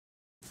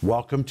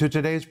Welcome to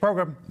today's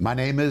program. My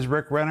name is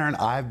Rick Renner, and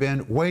I've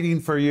been waiting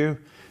for you.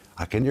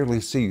 I can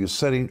nearly see you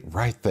sitting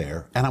right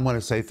there. And I want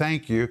to say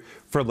thank you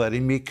for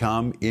letting me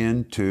come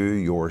into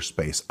your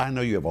space. I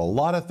know you have a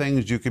lot of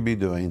things you could be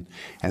doing,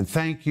 and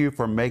thank you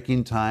for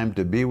making time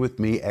to be with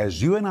me as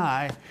you and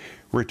I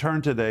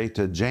return today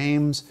to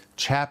James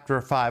chapter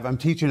 5. I'm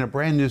teaching a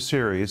brand new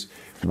series,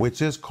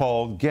 which is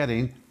called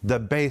Getting the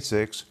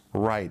Basics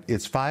Right.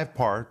 It's 5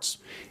 parts,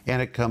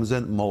 and it comes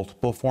in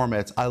multiple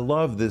formats. I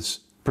love this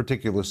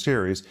particular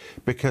series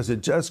because it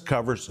just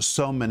covers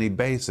so many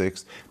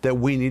basics that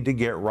we need to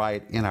get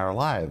right in our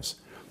lives.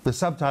 The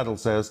subtitle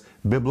says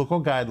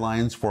Biblical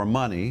Guidelines for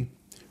Money,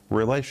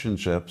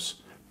 Relationships,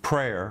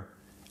 Prayer,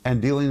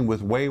 and Dealing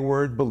with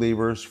Wayward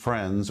Believers,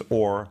 Friends,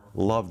 or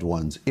Loved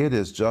Ones. It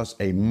is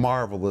just a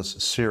marvelous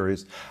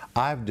series.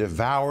 I've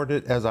devoured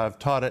it as I've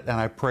taught it, and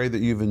I pray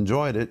that you've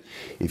enjoyed it.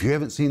 If you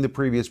haven't seen the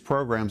previous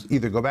programs,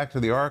 either go back to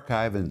the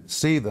archive and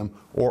see them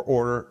or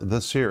order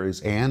the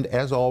series. And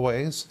as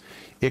always,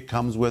 it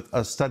comes with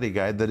a study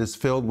guide that is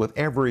filled with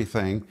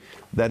everything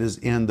that is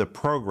in the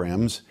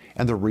programs.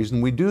 And the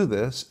reason we do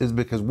this is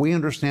because we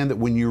understand that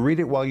when you read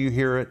it while you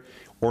hear it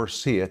or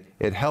see it,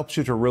 it helps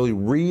you to really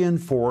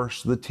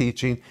reinforce the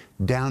teaching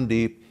down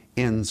deep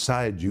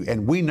inside you.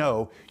 And we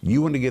know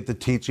you want to get the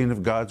teaching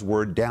of God's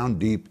Word down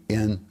deep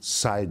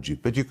inside you.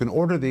 But you can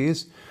order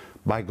these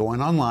by going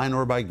online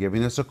or by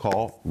giving us a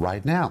call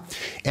right now.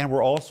 And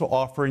we're also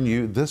offering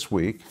you this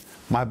week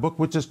my book,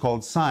 which is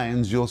called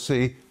Signs You'll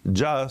See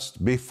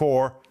Just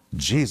Before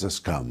Jesus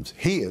Comes.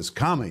 He is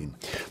coming.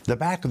 The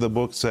back of the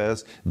book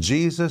says,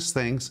 Jesus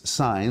thinks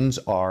signs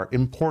are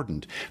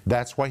important.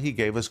 That's why he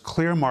gave us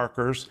clear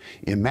markers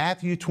in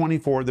Matthew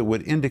 24 that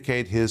would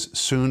indicate his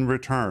soon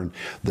return.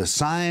 The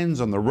signs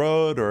on the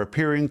road are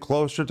appearing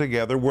closer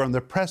together. We're on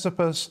the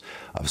precipice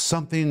of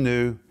something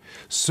new.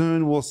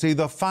 Soon we'll see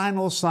the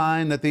final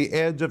sign at the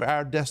edge of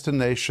our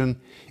destination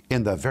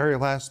in the very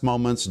last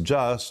moments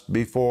just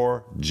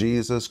before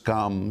Jesus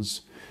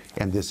comes.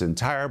 And this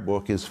entire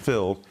book is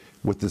filled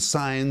with the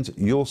signs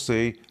you'll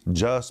see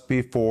just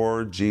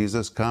before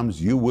Jesus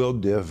comes. You will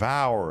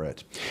devour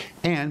it.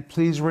 And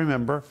please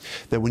remember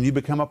that when you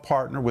become a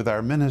partner with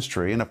our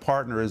ministry, and a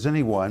partner is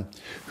anyone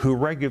who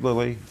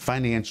regularly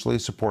financially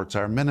supports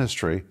our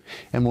ministry,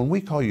 and when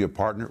we call you a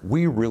partner,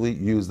 we really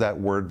use that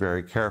word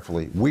very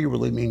carefully. We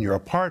really mean you're a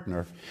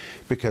partner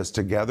because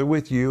together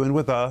with you and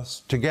with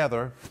us,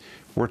 together,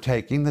 we're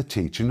taking the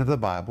teaching of the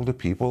Bible to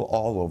people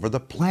all over the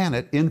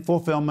planet in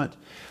fulfillment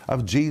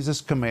of Jesus'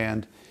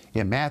 command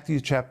in Matthew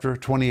chapter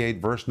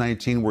 28, verse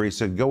 19, where he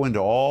said, go into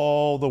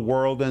all the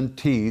world and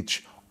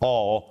teach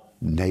all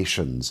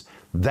nations.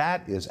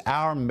 That is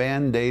our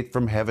mandate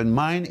from heaven,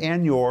 mine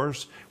and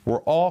yours.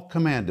 We're all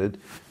commanded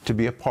to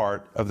be a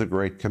part of the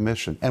Great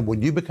Commission. And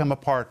when you become a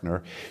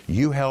partner,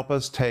 you help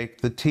us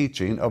take the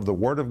teaching of the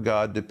Word of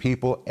God to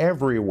people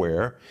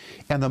everywhere.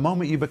 And the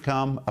moment you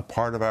become a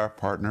part of our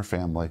partner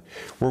family,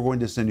 we're going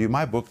to send you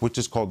my book, which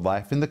is called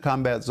Life in the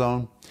Combat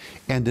Zone,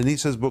 and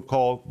Denise's book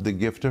called The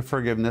Gift of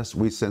Forgiveness.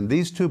 We send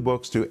these 2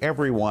 books to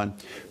everyone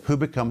who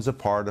becomes a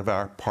part of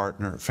our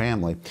partner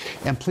family.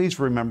 And please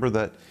remember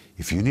that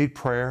if you need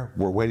prayer,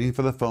 we're waiting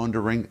for the phone to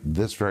ring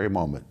this very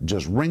moment.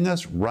 Just ring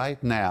us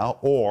right now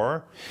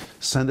or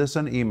send us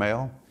an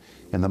email.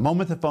 And the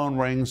moment the phone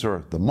rings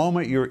or the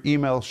moment your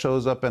email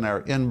shows up in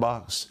our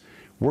inbox,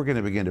 we're going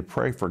to begin to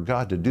pray for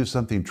God to do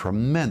something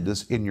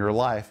tremendous in your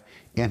life,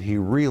 and He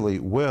really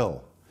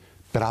will.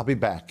 But I'll be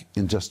back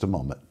in just a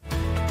moment.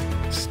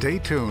 Stay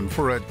tuned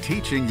for a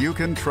teaching you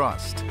can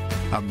trust,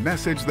 a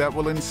message that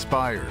will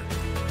inspire,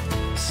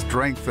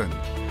 strengthen,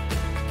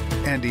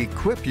 and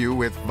equip you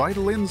with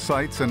vital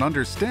insights and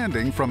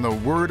understanding from the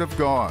Word of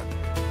God.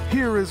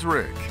 Here is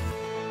Rick.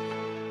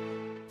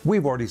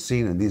 We've already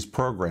seen in these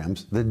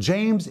programs that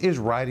James is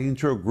writing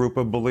to a group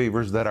of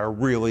believers that are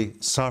really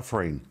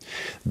suffering.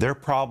 Their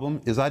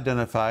problem is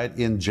identified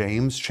in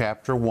James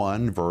chapter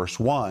 1, verse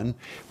 1,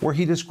 where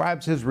he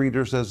describes his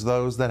readers as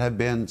those that have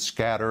been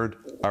scattered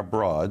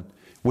abroad,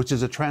 which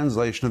is a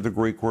translation of the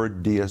Greek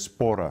word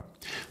diaspora.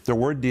 The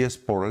word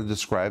diaspora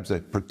describes a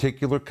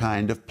particular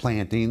kind of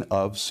planting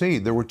of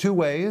seed. There were 2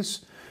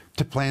 ways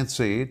to plant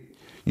seed.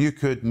 You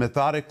could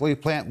methodically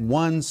plant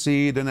one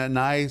seed in a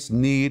nice,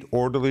 neat,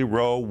 orderly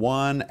row,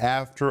 one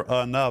after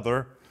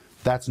another.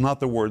 That's not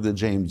the word that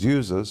James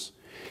uses.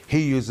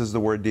 He uses the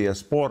word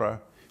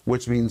diaspora,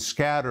 which means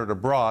scattered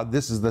abroad.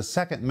 This is the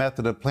second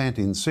method of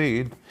planting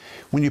seed.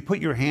 When you put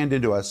your hand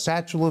into a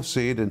satchel of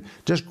seed and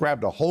just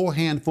grabbed a whole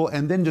handful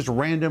and then just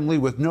randomly,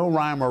 with no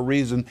rhyme or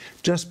reason,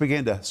 just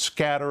begin to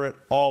scatter it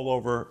all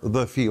over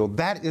the field.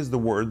 That is the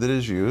word that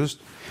is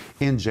used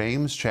in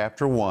James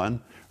chapter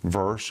 1,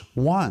 verse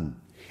 1.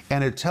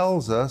 And it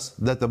tells us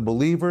that the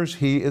believers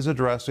he is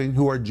addressing,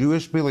 who are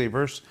Jewish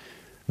believers,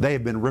 they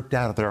have been ripped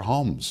out of their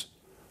homes.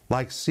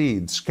 Like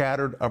seeds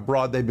scattered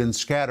abroad. They've been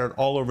scattered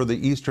all over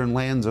the eastern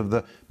lands of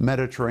the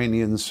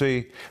Mediterranean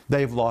Sea.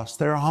 They've lost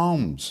their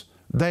homes.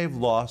 They've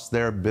lost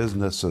their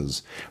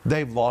businesses.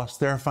 They've lost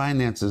their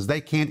finances.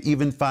 They can't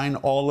even find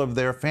all of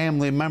their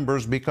family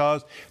members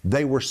because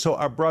they were so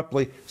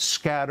abruptly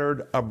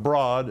scattered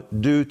abroad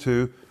due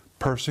to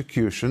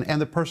persecution.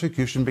 And the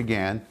persecution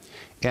began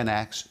in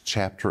Acts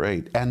chapter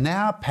 8. And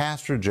now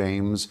Pastor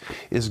James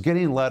is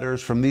getting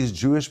letters from these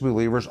Jewish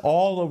believers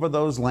all over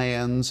those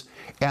lands,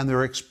 and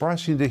they're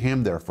expressing to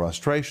him their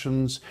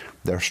frustrations,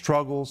 their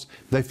struggles.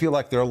 They feel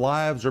like their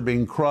lives are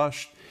being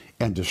crushed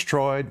and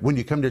destroyed. When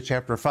you come to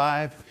chapter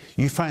 5,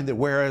 you find that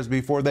whereas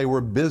before they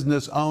were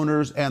business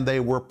owners and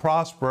they were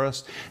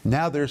prosperous,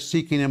 now they're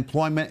seeking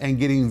employment and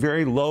getting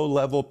very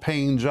low-level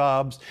paying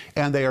jobs,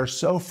 and they are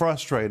so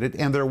frustrated,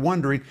 and they're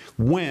wondering,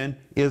 when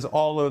is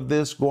all of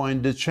this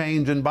going to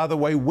change? And by the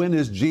way, when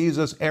is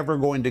Jesus ever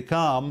going to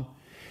come?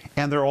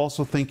 And they're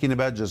also thinking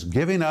about just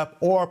giving up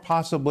or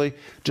possibly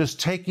just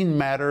taking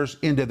matters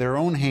into their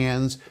own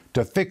hands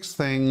to fix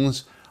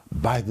things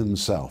by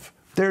themselves.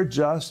 They're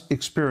just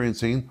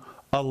experiencing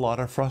a lot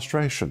of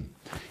frustration.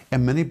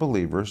 And many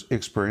believers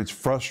experience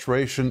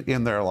frustration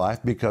in their life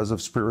because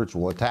of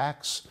spiritual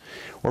attacks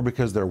or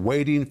because they're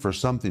waiting for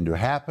something to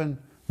happen.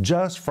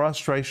 Just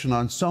frustration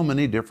on so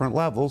many different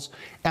levels.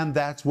 And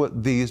that's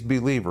what these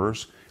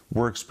believers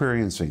were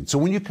experiencing. So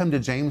when you come to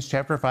James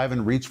chapter 5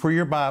 and reach for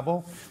your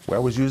Bible, we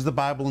always use the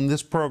Bible in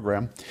this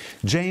program,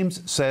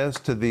 James says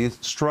to these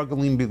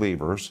struggling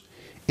believers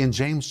in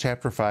James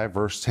chapter 5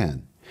 verse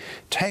 10,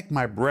 "Take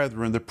my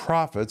brethren, the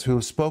prophets, who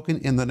have spoken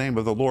in the name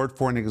of the Lord,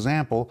 for an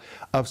example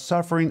of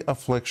suffering,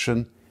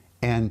 affliction,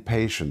 and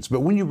patience."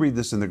 But when you read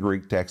this in the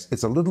Greek text,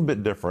 it's a little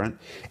bit different.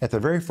 At the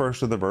very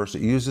first of the verse,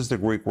 it uses the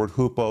Greek word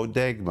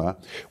hupodegma,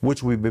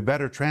 which would be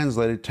better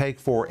translated, take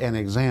for an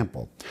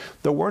example.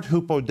 The word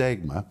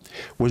hupodegma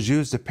was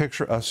used to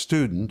picture a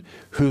student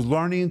who's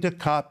learning to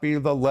copy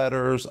the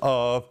letters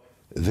of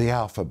the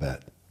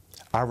alphabet.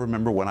 I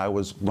remember when I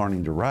was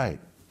learning to write,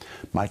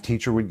 my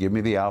teacher would give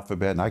me the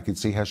alphabet, and I could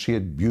see how she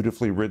had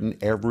beautifully written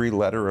every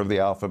letter of the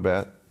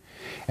alphabet.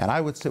 And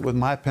I would sit with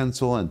my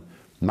pencil and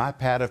my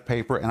pad of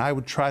paper, and I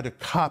would try to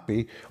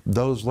copy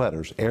those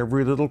letters.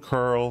 Every little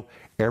curl,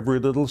 every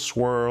little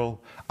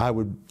swirl. I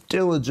would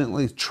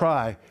diligently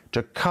try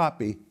to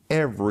copy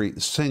every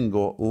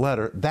single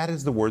letter. That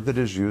is the word that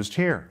is used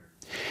here.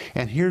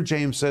 And here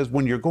James says,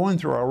 when you're going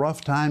through a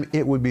rough time,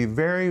 it would be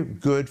very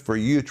good for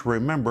you to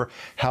remember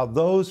how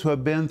those who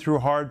have been through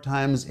hard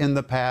times in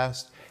the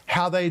past,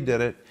 how they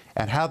did it,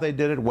 and how they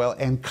did it well,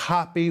 and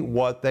copy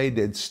what they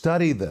did.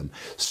 Study them.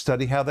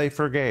 Study how they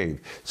forgave.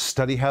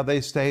 Study how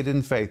they stayed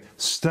in faith.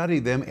 Study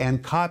them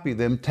and copy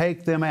them.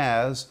 Take them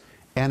as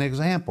an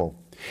example.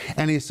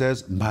 And he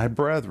says, my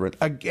brethren.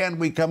 Again,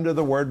 we come to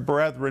the word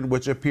brethren,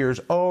 which appears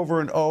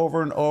over and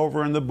over and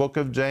over in the book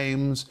of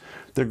James.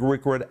 The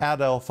Greek word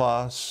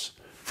adelphos,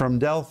 from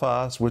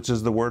Delphos, which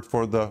is the word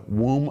for the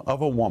womb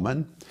of a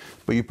woman,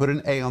 but you put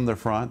an A on the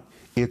front.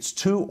 It's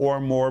two or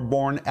more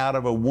born out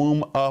of a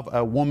womb of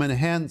a woman.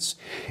 Hence,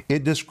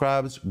 it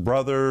describes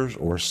brothers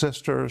or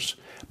sisters,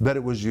 but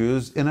it was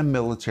used in a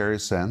military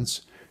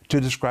sense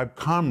to describe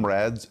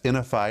comrades in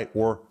a fight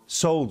or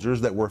soldiers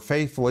that were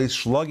faithfully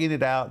slugging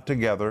it out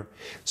together.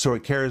 So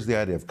it carries the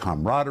idea of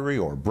camaraderie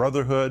or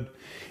brotherhood.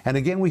 And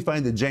again, we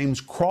find that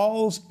James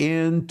crawls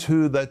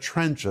into the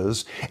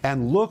trenches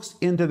and looks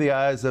into the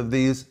eyes of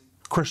these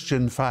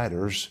Christian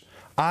fighters,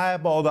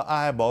 eyeball to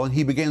eyeball, and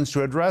he begins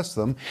to address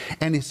them.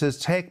 And he says,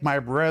 take my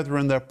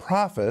brethren, the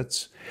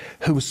prophets,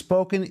 who've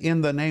spoken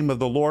in the name of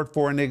the Lord,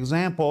 for an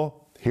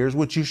example, here's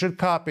what you should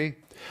copy,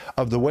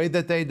 of the way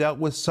that they dealt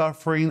with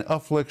suffering,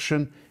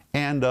 affliction,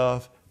 and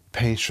of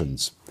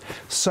patience.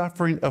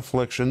 Suffering,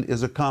 affliction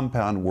is a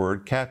compound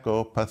word,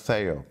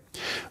 kakopatheo.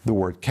 The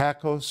word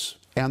kakos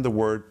and the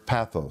word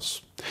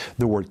pathos.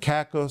 The word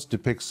kakos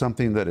depicts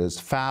something that is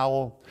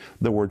foul.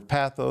 The word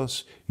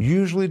pathos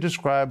usually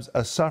describes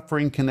a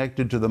suffering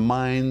connected to the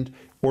mind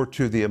or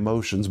to the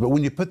emotions. But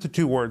when you put the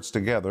two words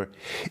together,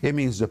 it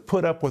means to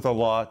put up with a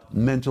lot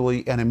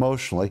mentally and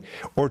emotionally,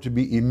 or to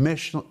be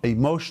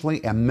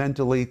emotionally and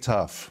mentally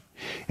tough.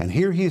 And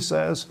here he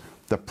says,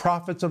 the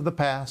prophets of the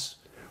past,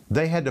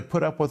 they had to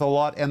put up with a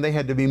lot, and they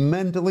had to be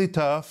mentally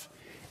tough.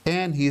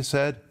 And he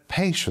said,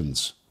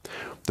 patience.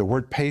 The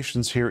word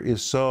patience here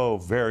is so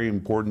very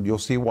important. You'll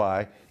see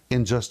why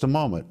in just a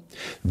moment.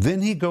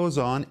 Then he goes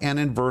on, and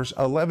in verse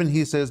 11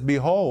 he says,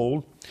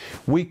 behold,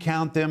 we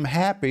count them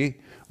happy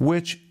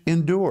which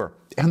endure.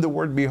 And the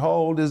word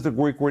behold is the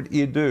Greek word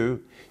idou.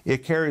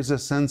 It carries a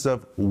sense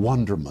of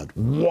wonderment.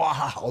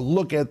 Wow,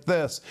 look at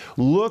this.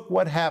 Look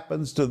what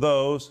happens to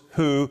those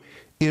who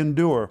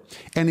endure.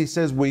 And he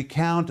says, we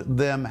count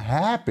them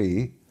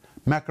happy.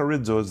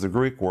 Makarizo is the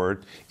Greek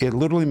word. It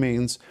literally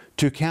means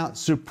to count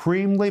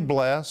supremely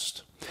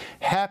blessed,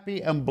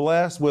 happy and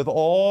blessed with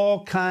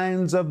all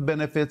kinds of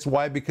benefits.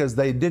 Why? Because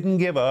they didn't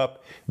give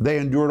up. They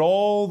endured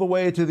all the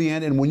way to the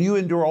end. And when you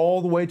endure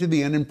all the way to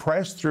the end and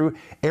press through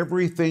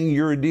everything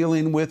you're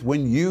dealing with,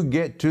 when you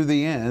get to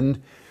the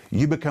end,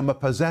 you become a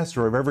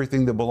possessor of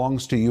everything that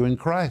belongs to you in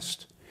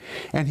Christ.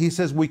 And he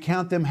says, we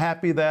count them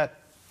happy that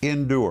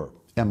endure.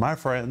 And my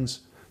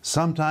friends,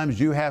 Sometimes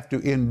you have to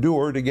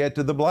endure to get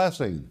to the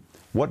blessing.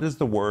 What does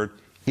the word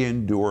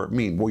endure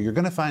mean? Well, you're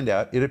going to find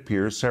out it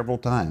appears several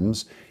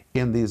times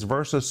in these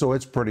verses, so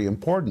it's pretty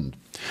important.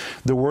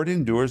 The word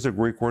endure is the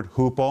Greek word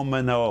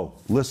hupomeno.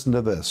 Listen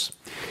to this.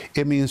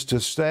 It means to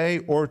stay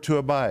or to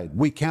abide.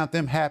 We count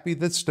them happy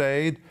that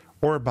stayed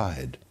or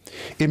abide.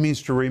 It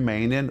means to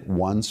remain in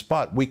one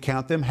spot. We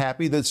count them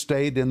happy that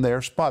stayed in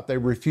their spot. They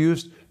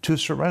refused to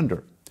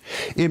surrender.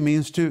 It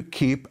means to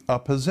keep a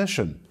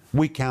position.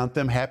 We count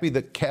them happy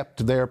that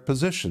kept their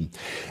position.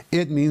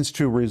 It means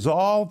to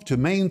resolve to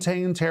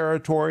maintain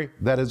territory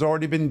that has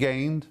already been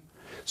gained.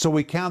 So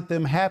we count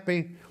them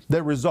happy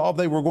that resolved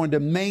they were going to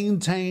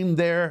maintain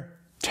their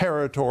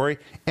territory.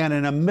 And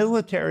in a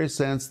military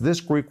sense,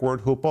 this Greek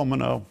word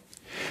hupomeno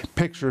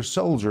pictures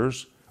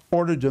soldiers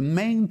ordered to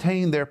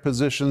maintain their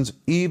positions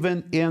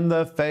even in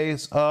the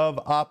face of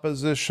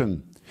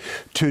opposition,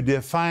 to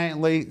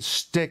defiantly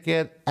stick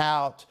it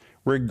out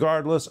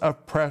regardless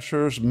of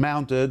pressures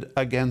mounted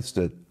against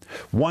it.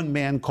 One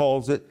man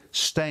calls it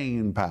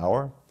staying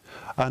power.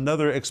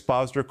 Another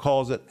expositor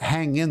calls it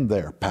hang in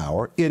there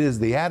power. It is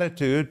the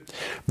attitude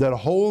that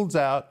holds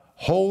out,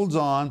 holds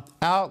on,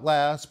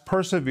 outlasts,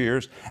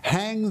 perseveres,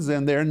 hangs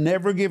in there,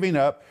 never giving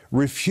up,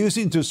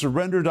 refusing to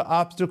surrender to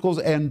obstacles,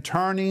 and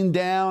turning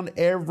down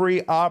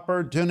every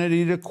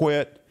opportunity to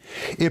quit.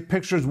 It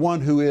pictures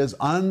one who is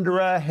under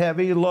a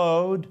heavy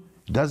load,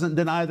 doesn't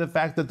deny the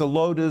fact that the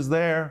load is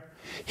there.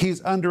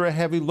 He's under a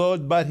heavy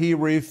load, but he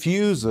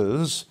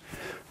refuses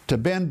to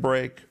bend,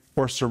 break,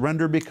 or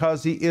surrender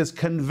because he is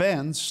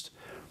convinced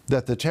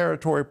that the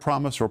territory,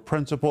 promise, or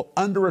principle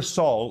under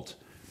assault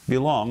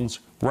belongs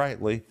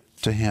rightly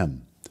to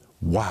him.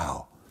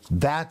 Wow,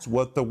 that's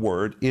what the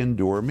word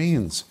endure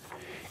means.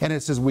 And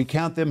it says we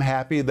count them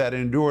happy that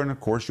endure. And of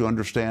course, you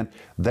understand,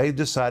 they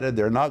decided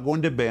they're not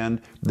going to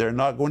bend, they're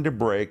not going to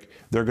break,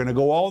 they're going to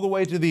go all the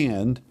way to the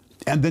end.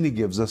 And then he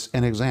gives us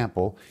an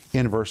example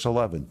in verse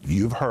 11.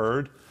 You've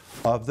heard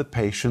of the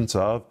patience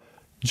of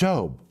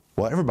Job.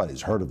 Well,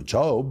 everybody's heard of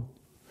Job.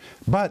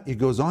 But it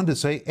goes on to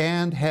say,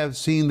 and have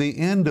seen the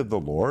end of the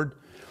Lord,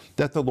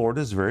 that the Lord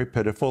is very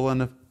pitiful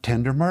and of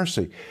tender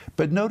mercy.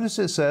 But notice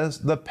it says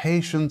the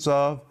patience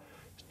of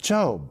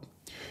Job.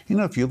 You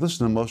know, if you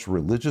listen to most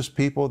religious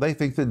people, they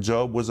think that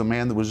Job was a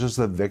man that was just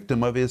the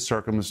victim of his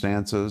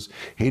circumstances.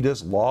 He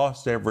just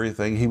lost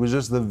everything. He was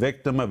just the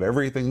victim of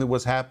everything that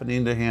was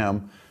happening to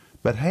him.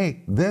 But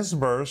hey, this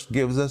verse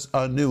gives us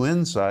a new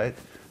insight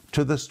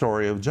to the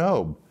story of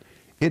Job.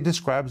 It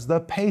describes the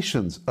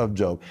patience of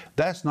Job.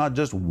 That's not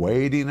just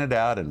waiting it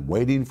out and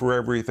waiting for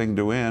everything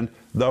to end.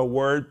 The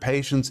word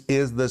patience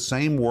is the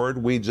same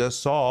word we just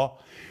saw,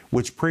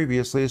 which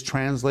previously is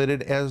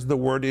translated as the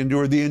word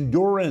endure. The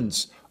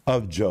endurance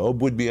of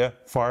Job would be a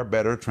far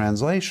better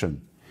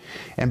translation.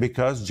 And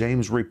because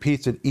James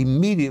repeats it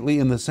immediately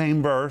in the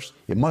same verse,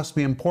 it must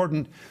be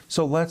important.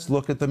 So let's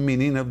look at the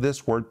meaning of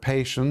this word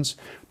patience,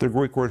 the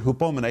Greek word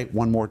hupomene,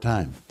 one more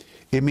time.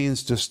 It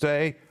means to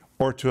stay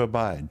or to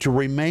abide, to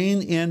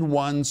remain in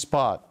one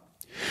spot,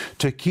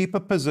 to keep a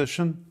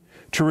position,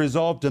 to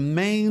resolve to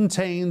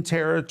maintain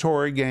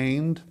territory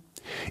gained.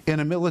 In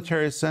a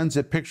military sense,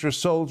 it pictures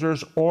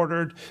soldiers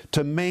ordered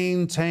to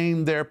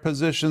maintain their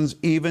positions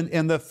even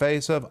in the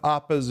face of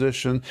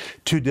opposition,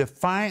 to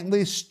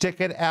defiantly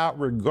stick it out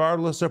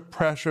regardless of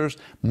pressures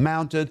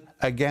mounted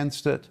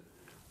against it.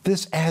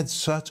 This adds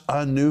such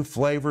a new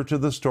flavor to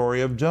the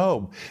story of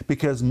Job,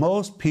 because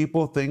most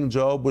people think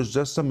Job was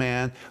just a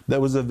man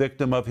that was a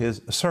victim of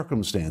his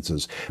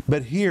circumstances.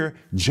 But here,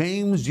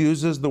 James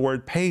uses the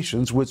word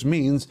patience, which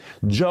means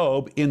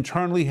Job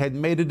internally had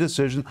made a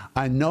decision.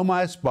 I know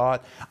my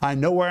spot. I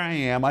know where I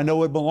am. I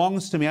know it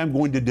belongs to me. I'm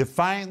going to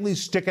defiantly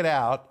stick it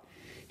out.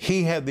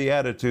 He had the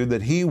attitude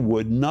that he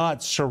would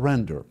not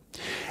surrender.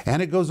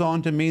 And it goes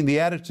on to mean the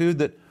attitude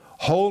that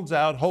holds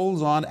out,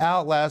 holds on,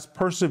 outlasts,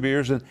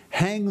 perseveres, and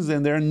hangs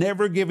in there,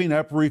 never giving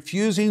up,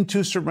 refusing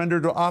to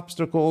surrender to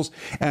obstacles,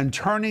 and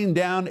turning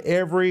down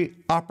every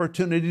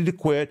opportunity to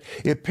quit.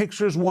 It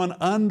pictures one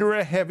under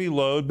a heavy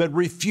load, but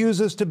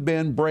refuses to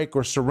bend, break,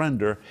 or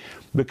surrender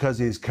because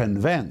he's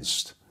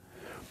convinced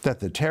that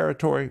the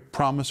territory,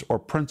 promise, or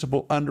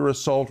principle under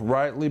assault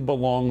rightly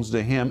belongs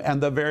to him.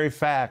 And the very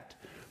fact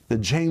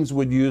that James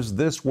would use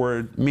this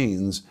word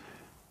means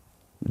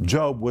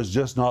Job was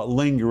just not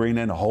lingering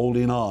and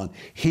holding on.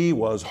 He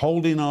was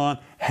holding on,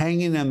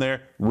 hanging in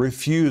there,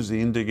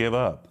 refusing to give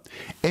up.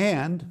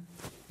 And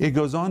it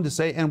goes on to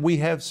say, and we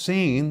have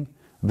seen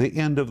the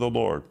end of the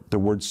Lord. The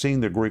word seen,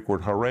 the Greek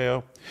word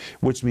horeo,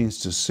 which means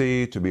to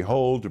see, to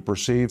behold, to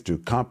perceive, to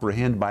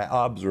comprehend by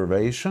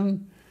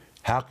observation.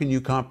 How can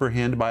you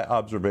comprehend by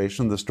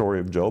observation the story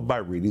of Job? By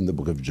reading the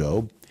book of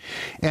Job.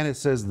 And it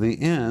says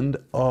the end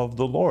of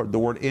the Lord. The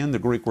word end, the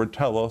Greek word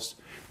telos,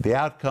 the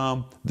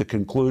outcome, the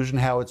conclusion,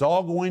 how it's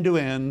all going to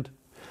end,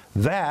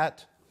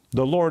 that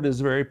the Lord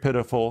is very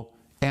pitiful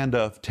and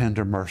of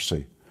tender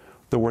mercy.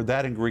 The word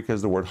that in Greek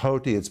is the word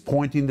hoti. It's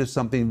pointing to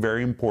something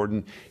very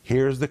important.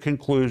 Here's the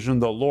conclusion.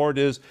 The Lord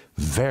is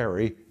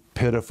very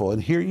pitiful.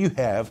 And here you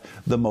have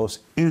the most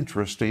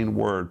interesting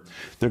word.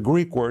 The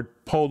Greek word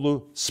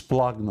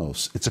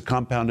polusplagnos. It's a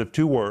compound of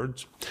two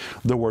words.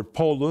 The word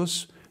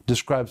polus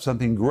describes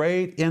something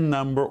great in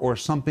number or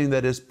something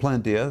that is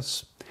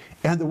plenteous.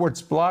 And the word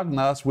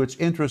splagnos, which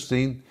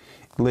interestingly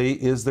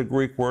is the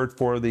Greek word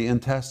for the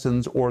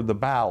intestines or the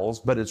bowels,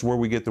 but it's where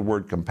we get the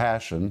word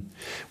compassion.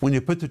 When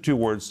you put the two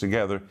words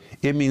together,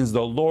 it means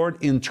the Lord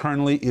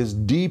internally is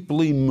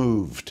deeply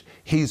moved.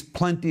 He's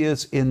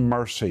plenteous in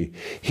mercy.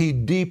 He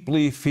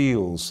deeply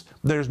feels.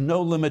 There's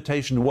no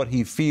limitation to what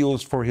he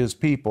feels for his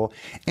people,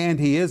 and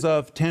he is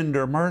of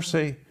tender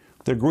mercy.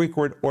 The Greek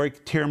word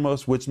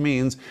oiktirmos, which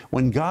means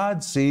when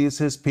God sees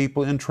his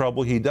people in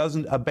trouble, he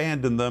doesn't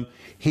abandon them.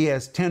 He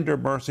has tender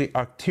mercy.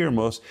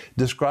 Oiktirmos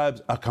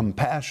describes a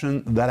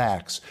compassion that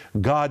acts.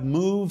 God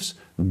moves,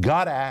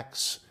 God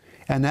acts.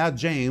 And now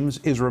James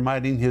is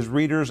reminding his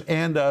readers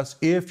and us,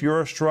 if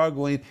you're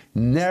struggling,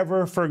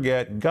 never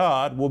forget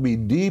God will be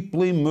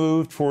deeply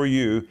moved for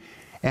you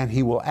and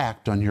he will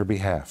act on your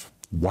behalf.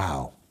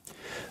 Wow.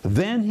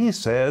 Then he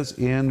says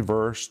in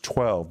verse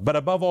 12, but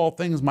above all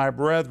things, my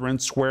brethren,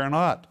 swear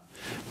not,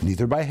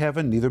 neither by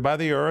heaven, neither by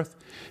the earth,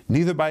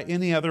 neither by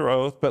any other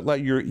oath, but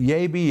let your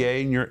yea be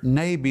yea and your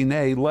nay be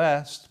nay,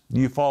 lest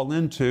you fall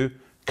into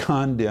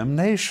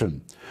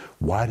condemnation.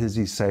 Why does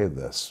he say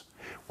this?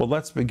 Well,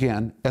 let's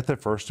begin at the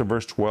first of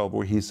verse 12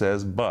 where he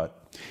says,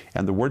 but.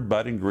 And the word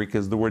but in Greek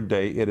is the word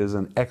de. It is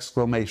an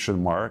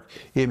exclamation mark.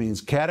 It means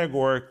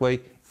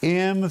categorically,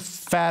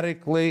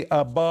 emphatically,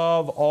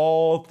 above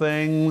all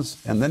things.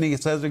 And then he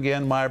says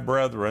again, my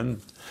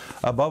brethren,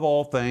 above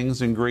all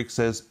things in Greek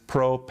says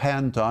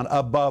propanton,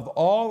 above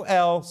all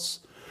else,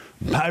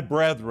 my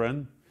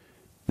brethren.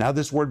 Now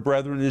this word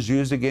brethren is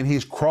used again.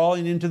 He's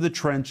crawling into the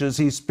trenches.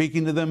 He's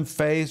speaking to them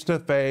face to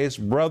face,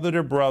 brother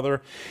to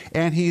brother.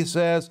 And he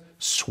says,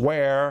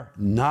 swear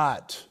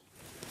not.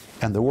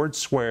 And the word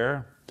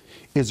swear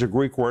is a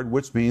Greek word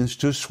which means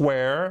to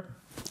swear,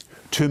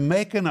 to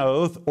make an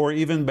oath, or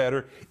even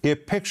better,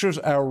 it pictures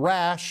a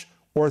rash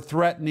or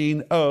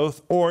threatening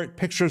oath, or it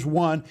pictures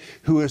one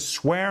who is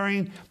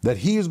swearing that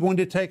he is going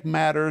to take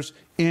matters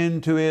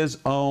into his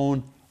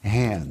own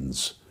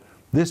hands.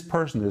 This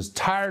person is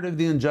tired of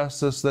the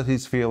injustice that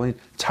he's feeling,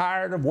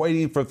 tired of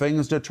waiting for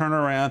things to turn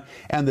around,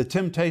 and the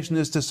temptation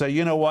is to say,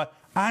 you know what,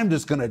 I'm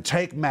just going to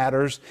take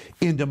matters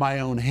into my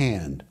own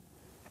hand.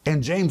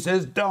 And James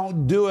says,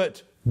 don't do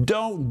it.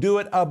 Don't do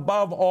it.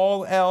 Above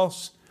all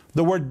else,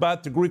 the word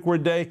but, the Greek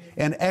word de,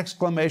 an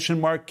exclamation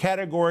mark,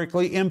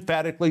 categorically,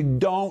 emphatically,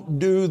 don't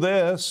do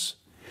this.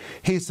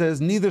 He says,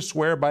 neither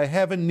swear by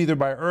heaven, neither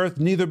by earth,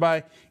 neither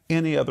by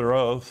any other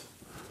oath.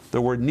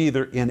 The word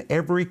neither in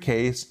every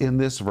case in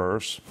this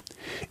verse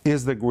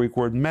is the Greek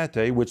word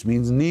mete, which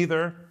means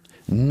neither,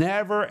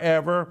 never,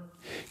 ever.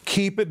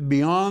 Keep it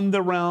beyond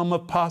the realm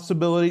of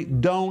possibility.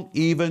 Don't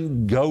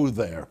even go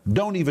there.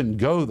 Don't even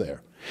go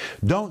there.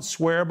 Don't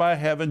swear by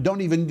heaven.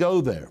 Don't even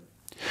go there.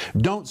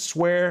 Don't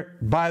swear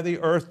by the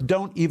earth.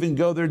 Don't even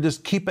go there.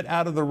 Just keep it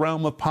out of the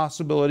realm of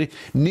possibility.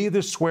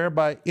 Neither swear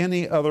by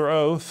any other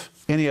oath.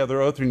 Any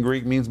other oath in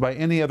Greek means by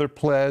any other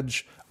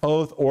pledge,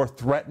 oath, or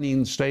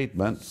threatening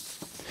statement.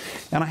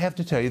 And I have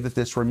to tell you that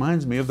this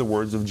reminds me of the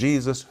words of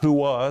Jesus, who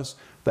was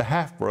the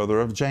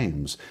half-brother of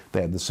James.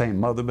 They had the same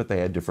mother, but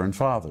they had different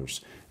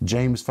fathers.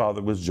 James'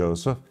 father was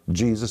Joseph.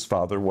 Jesus'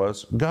 father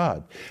was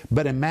God.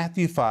 But in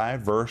Matthew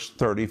 5, verse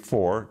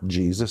 34,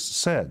 Jesus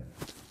said,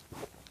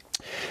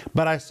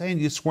 but I say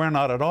unto you, swear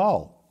not at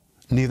all,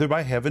 neither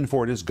by heaven,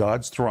 for it is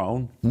God's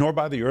throne, nor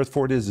by the earth,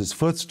 for it is his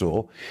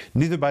footstool,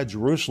 neither by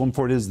Jerusalem,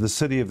 for it is the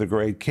city of the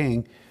great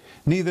king.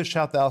 Neither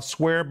shalt thou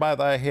swear by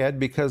thy head,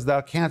 because thou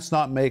canst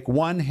not make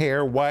one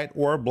hair white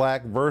or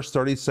black. Verse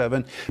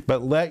 37,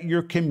 but let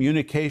your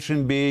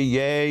communication be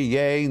yea,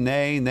 yea,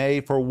 nay,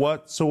 nay, for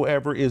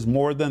whatsoever is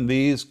more than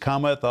these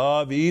cometh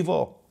of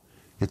evil.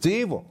 It's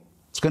evil.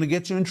 It's going to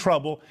get you in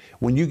trouble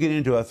when you get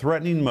into a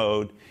threatening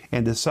mode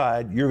and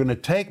decide you're going to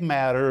take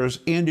matters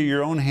into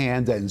your own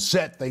hands and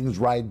set things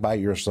right by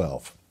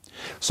yourself.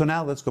 So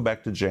now let's go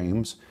back to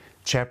James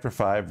chapter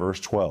 5, verse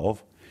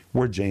 12,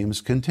 where James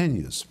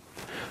continues.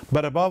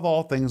 But above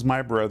all things,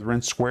 my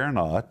brethren, swear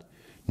not,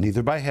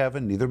 neither by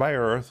heaven, neither by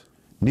earth,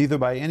 neither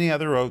by any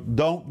other oath.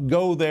 Don't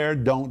go there.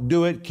 Don't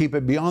do it. Keep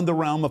it beyond the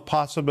realm of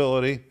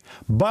possibility.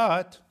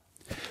 But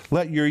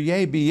let your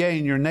yea be yea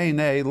and your nay,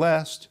 nay,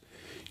 lest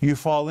you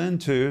fall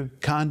into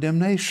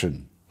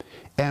condemnation.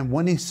 And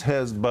when he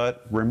says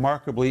but,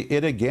 remarkably,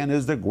 it again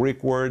is the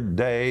Greek word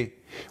de,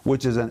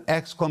 which is an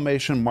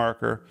exclamation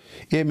marker.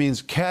 It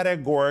means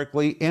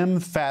categorically,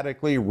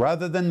 emphatically,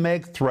 rather than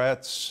make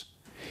threats.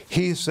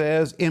 He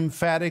says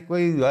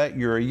emphatically, let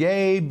your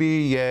yea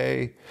be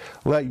yea,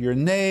 let your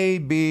nay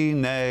be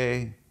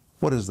nay.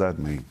 What does that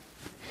mean?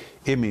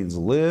 It means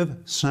live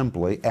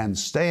simply and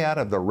stay out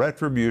of the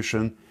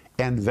retribution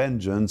and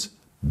vengeance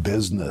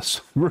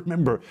business.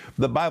 Remember,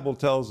 the Bible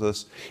tells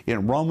us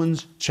in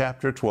Romans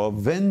chapter 12,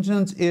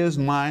 vengeance is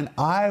mine,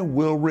 I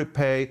will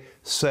repay,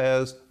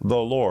 says the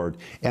Lord.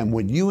 And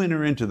when you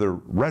enter into the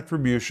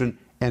retribution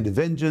and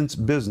vengeance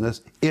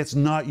business, it's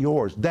not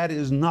yours. That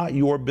is not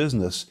your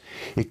business.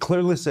 It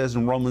clearly says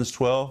in Romans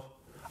 12,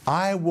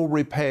 I will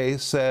repay,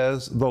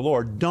 says the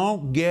Lord.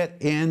 Don't get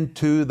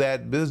into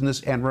that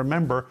business. And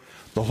remember,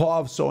 the law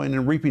of sowing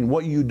and reaping,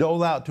 what you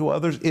dole out to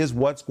others is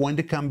what's going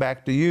to come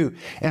back to you.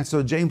 And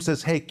so James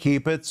says, hey,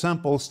 keep it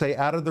simple. Stay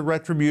out of the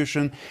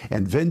retribution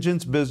and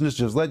vengeance business.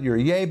 Just let your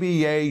yea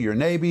be yea, your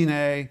nay be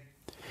nay.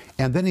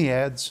 And then he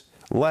adds,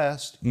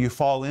 lest you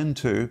fall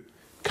into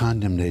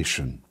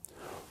condemnation.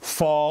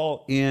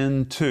 Fall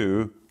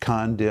into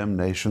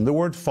condemnation. The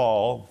word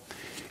fall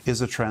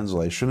is a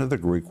translation of the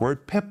Greek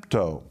word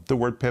pipto. The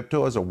word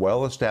pipto is a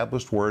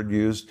well-established word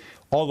used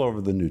all over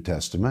the New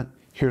Testament.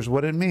 Here's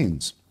what it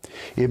means.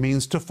 It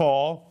means to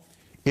fall.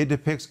 It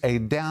depicts a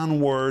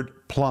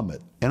downward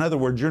plummet. In other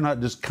words, you're not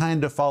just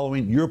kind of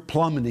following, you're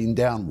plummeting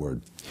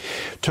downward.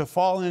 To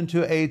fall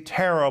into a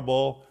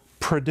terrible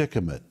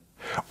predicament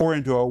or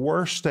into a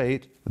worse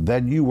state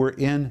than you were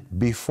in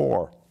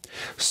before.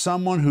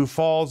 Someone who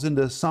falls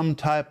into some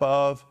type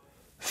of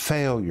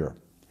failure.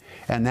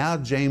 And now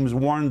James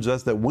warns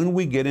us that when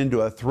we get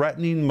into a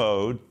threatening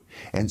mode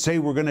and say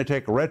we're going to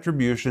take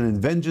retribution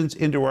and vengeance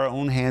into our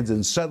own hands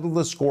and settle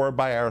the score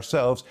by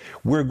ourselves,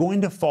 we're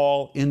going to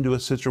fall into a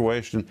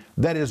situation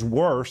that is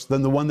worse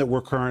than the one that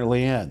we're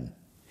currently in.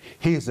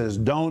 He says,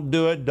 don't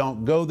do it,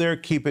 don't go there,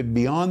 keep it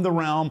beyond the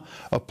realm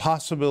of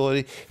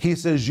possibility. He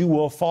says you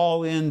will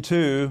fall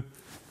into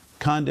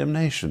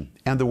condemnation.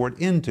 And the word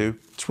into,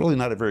 it's really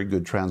not a very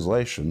good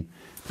translation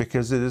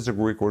because it is a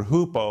Greek word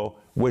hupo,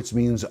 which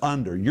means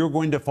under. You're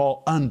going to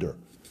fall under.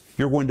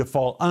 You're going to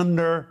fall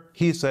under,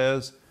 he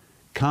says,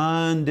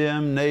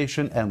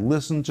 condemnation. And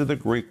listen to the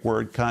Greek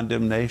word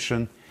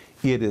condemnation.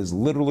 It is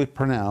literally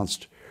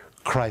pronounced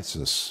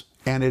crisis.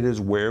 And it is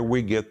where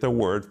we get the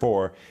word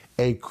for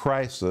a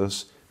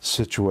crisis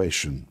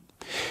situation.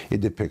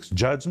 It depicts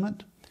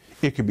judgment.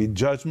 It could be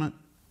judgment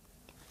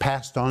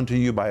passed on to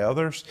you by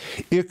others.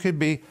 It could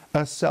be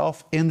a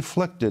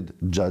self-inflicted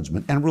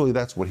judgment. And really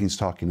that's what he's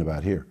talking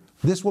about here.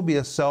 This will be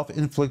a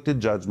self-inflicted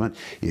judgment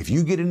if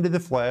you get into the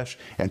flesh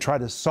and try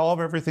to solve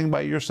everything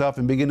by yourself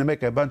and begin to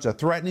make a bunch of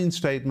threatening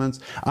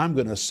statements. I'm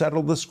going to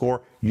settle the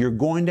score. You're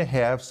going to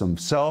have some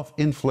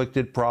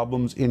self-inflicted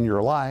problems in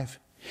your life.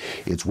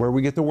 It's where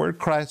we get the word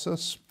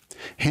crisis.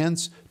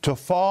 Hence, to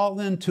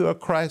fall into a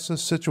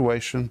crisis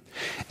situation,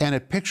 and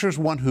it pictures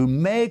one who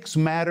makes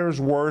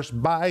matters worse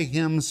by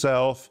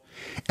himself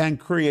and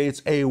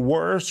creates a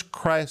worse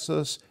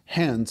crisis.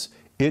 Hence,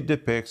 it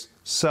depicts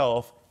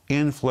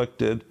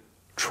self-inflicted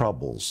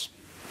troubles.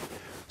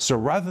 So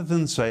rather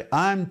than say,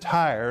 I'm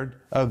tired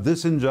of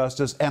this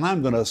injustice and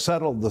I'm going to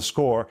settle the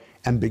score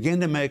and begin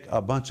to make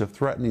a bunch of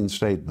threatening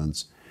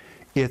statements,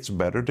 it's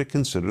better to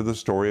consider the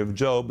story of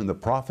Job and the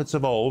prophets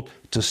of old,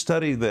 to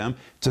study them,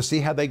 to see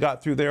how they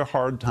got through their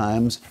hard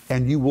times,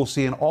 and you will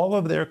see in all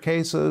of their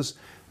cases,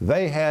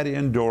 they had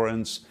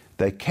endurance.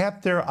 They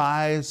kept their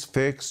eyes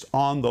fixed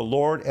on the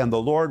Lord, and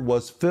the Lord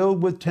was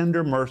filled with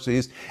tender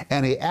mercies,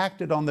 and He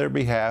acted on their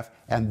behalf,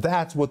 and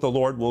that's what the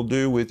Lord will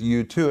do with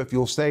you too if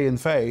you'll stay in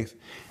faith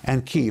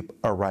and keep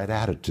a right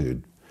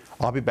attitude.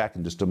 I'll be back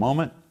in just a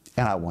moment,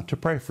 and I want to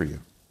pray for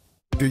you.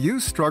 Do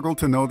you struggle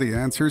to know the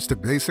answers to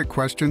basic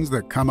questions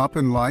that come up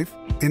in life?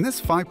 In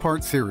this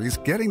 5-part series,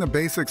 Getting the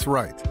Basics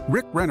Right,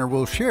 Rick Renner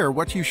will share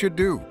what you should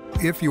do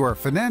if you are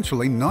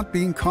financially not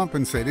being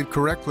compensated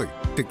correctly,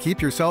 to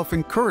keep yourself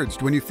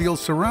encouraged when you feel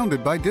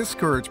surrounded by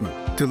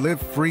discouragement, to live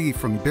free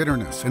from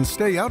bitterness and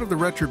stay out of the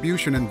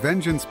retribution and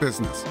vengeance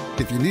business,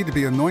 if you need to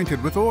be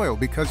anointed with oil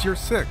because you're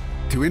sick,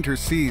 to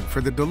intercede for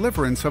the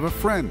deliverance of a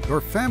friend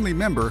or family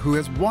member who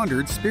has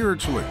wandered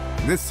spiritually.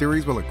 This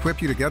series will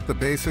equip you to get the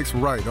basics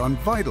right on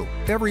vital,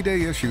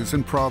 everyday issues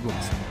and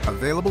problems.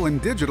 Available in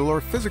digital or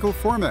physical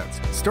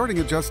formats, starting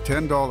at just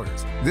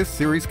 $10. This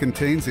series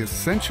contains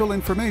essential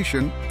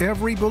information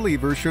every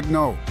believer should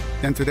know.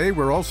 And today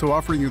we're also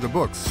offering you the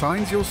book,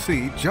 Signs You'll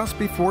See Just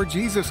Before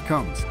Jesus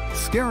Comes.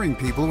 Scaring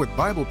people with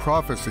Bible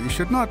prophecy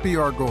should not be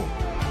our goal.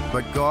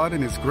 But God,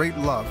 in His great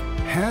love,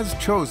 has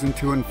chosen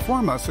to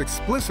inform us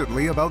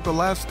explicitly about the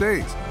last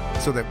days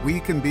so that we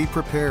can be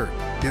prepared.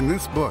 In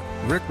this book,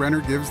 Rick Renner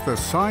gives the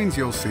signs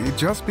you'll see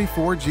just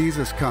before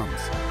Jesus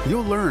comes.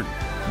 You'll learn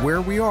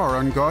where we are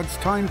on God's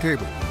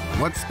timetable,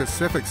 what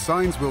specific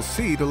signs we'll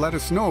see to let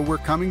us know we're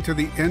coming to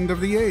the end of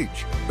the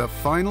age, the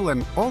final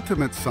and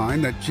ultimate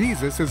sign that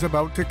Jesus is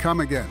about to come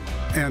again,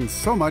 and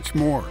so much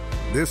more.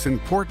 This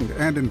important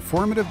and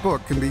informative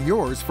book can be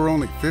yours for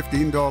only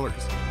 $15.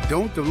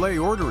 Don't delay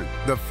ordering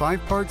the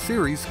 5-part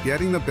series,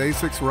 Getting the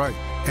Basics Right,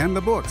 and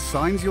the book,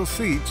 Signs You'll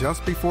See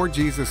Just Before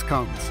Jesus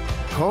Comes.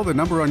 Call the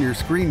number on your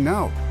screen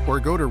now,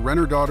 or go to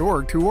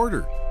Renner.org to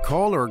order.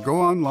 Call or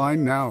go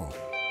online now.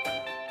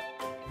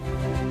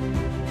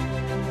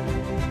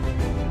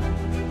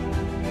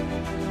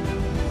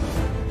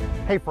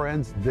 Hey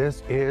friends,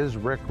 this is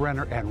Rick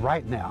Renner, and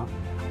right now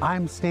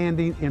I'm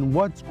standing in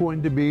what's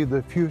going to be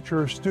the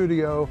future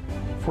studio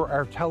for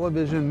our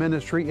television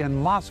ministry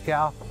in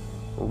Moscow,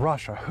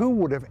 Russia. Who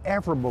would have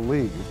ever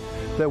believed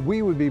that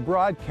we would be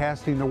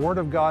broadcasting the Word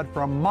of God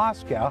from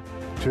Moscow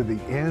to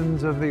the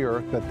ends of the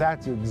earth, that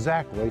that's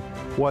exactly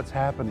what's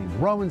happening.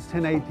 Romans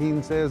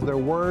 10:18 says their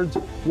words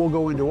will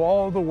go into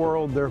all the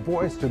world, their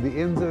voice to the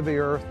ends of the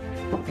earth,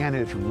 and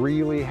it's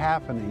really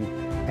happening.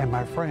 And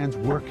my friends,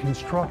 we're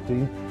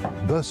constructing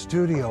the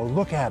studio.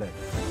 Look at it.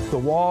 The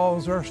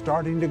walls are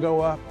starting to go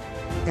up,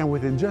 and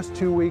within just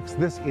 2 weeks,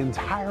 this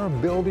entire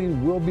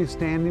building will be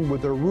standing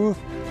with the roof,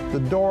 the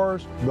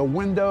doors, the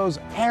windows,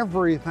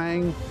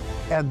 everything.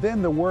 And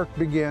then the work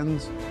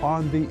begins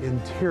on the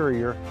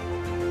interior.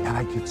 And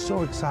I get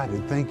so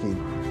excited thinking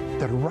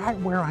that right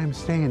where I'm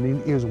standing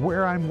is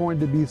where I'm going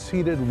to be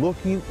seated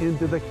looking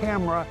into the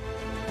camera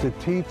to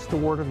teach the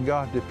Word of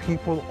God to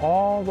people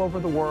all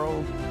over the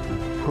world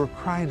who are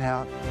crying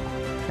out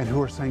and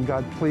who are saying,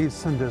 God, please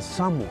send us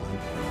someone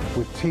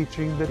with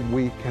teaching that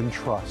we can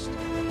trust.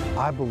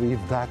 I believe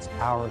that's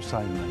our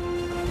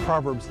assignment.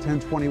 Proverbs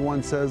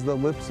 10:21 says, the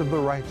lips of the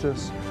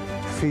righteous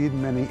feed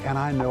many, and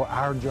I know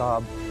our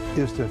job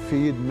is to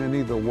feed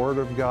many the Word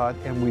of God,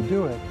 and we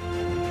do it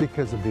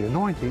because of the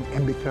anointing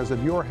and because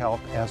of your help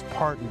as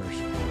partners.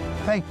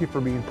 Thank you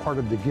for being part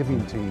of the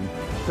giving team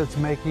that's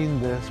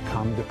making this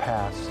come to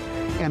pass.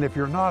 And if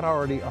you're not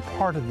already a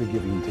part of the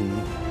giving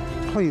team,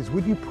 please,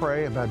 would you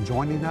pray about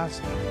joining us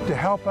to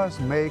help us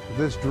make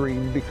this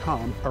dream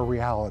become a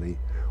reality?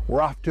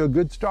 We're off to a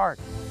good start,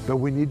 but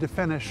we need to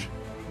finish,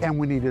 and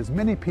we need as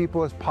many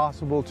people as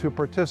possible to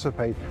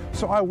participate.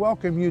 So I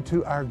welcome you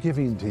to our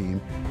giving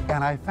team,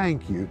 and I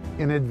thank you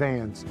in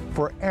advance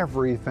for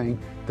everything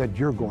that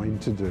you're going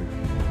to do.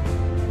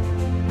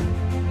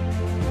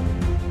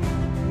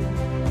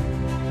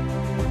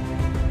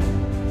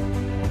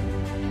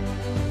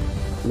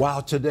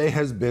 Wow, today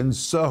has been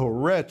so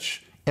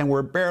rich, and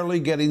we're barely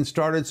getting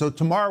started. So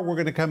tomorrow we're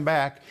going to come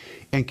back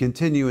and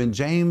continue in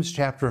James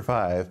chapter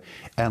 5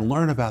 and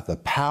learn about the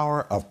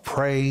power of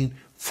praying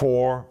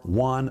for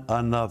one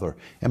another.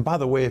 And by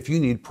the way, if you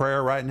need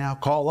prayer right now,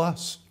 call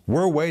us.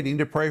 We're waiting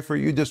to pray for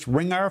you. Just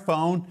ring our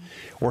phone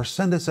or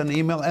send us an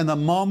email. And the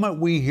moment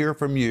we hear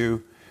from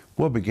you,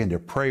 we'll begin to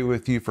pray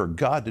with you for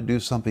God to do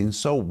something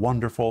so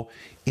wonderful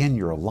in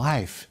your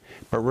life.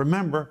 But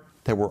remember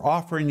that we're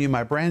offering you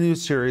my brand new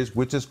series,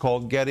 which is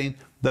called Getting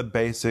the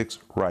Basics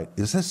Right.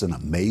 Is this an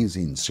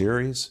amazing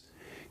series?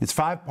 It's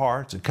 5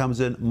 parts. It comes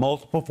in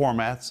multiple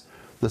formats.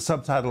 The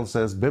subtitle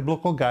says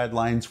Biblical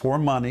Guidelines for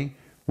Money,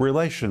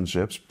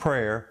 Relationships,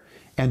 Prayer,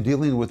 and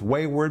Dealing with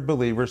Wayward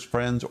Believers,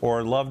 Friends,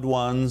 or Loved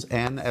Ones.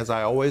 And as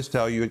I always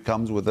tell you, it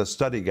comes with a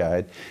study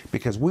guide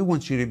because we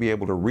want you to be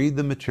able to read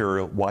the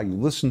material while you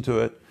listen to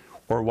it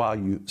or while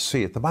you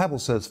see it. The Bible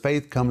says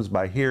faith comes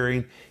by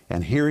hearing,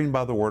 and hearing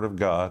by the Word of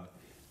God.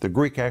 The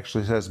Greek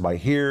actually says by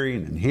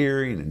hearing and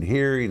hearing and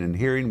hearing and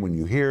hearing. When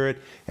you hear it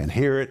and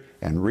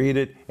read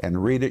it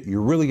and read it,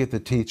 you really get the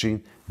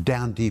teaching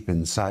down deep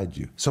inside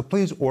you. So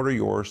please order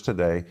yours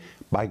today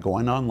by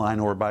going online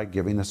or by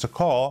giving us a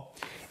call.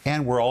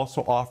 And we're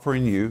also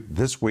offering you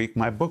this week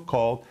my book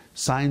called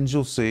Signs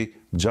You'll See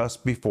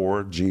Just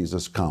Before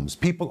Jesus Comes.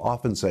 People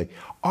often say,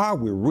 are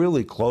we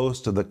really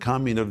close to the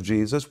coming of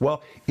Jesus?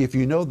 Well, if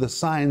you know the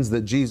signs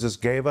that Jesus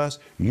gave us,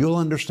 you'll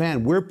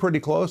understand we're pretty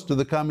close to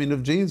the coming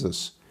of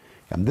Jesus.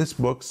 And this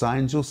book,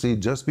 Signs You'll See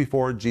Just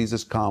Before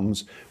Jesus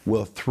Comes,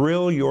 will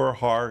thrill your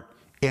heart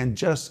and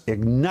just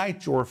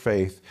ignite your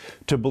faith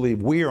to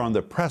believe we are on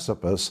the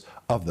precipice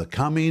of the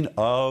coming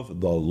of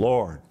the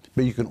Lord.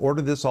 But you can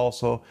order this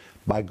also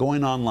by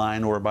going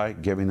online or by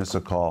giving us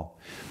a call.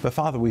 But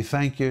Father, we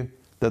thank you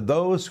that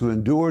those who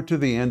endure to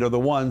the end are the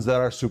ones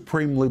that are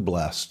supremely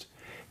blessed.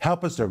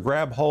 Help us to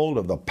grab hold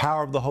of the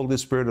power of the Holy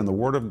Spirit and the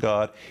Word of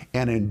God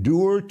and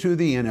endure to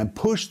the end and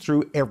push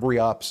through every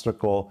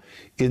obstacle.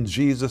 In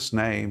Jesus'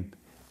 name,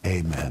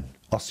 amen.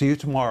 I'll see you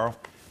tomorrow.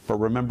 But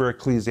remember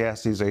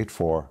Ecclesiastes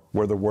 8:4,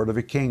 where the word of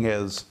a king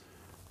is,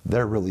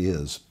 there really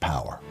is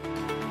power.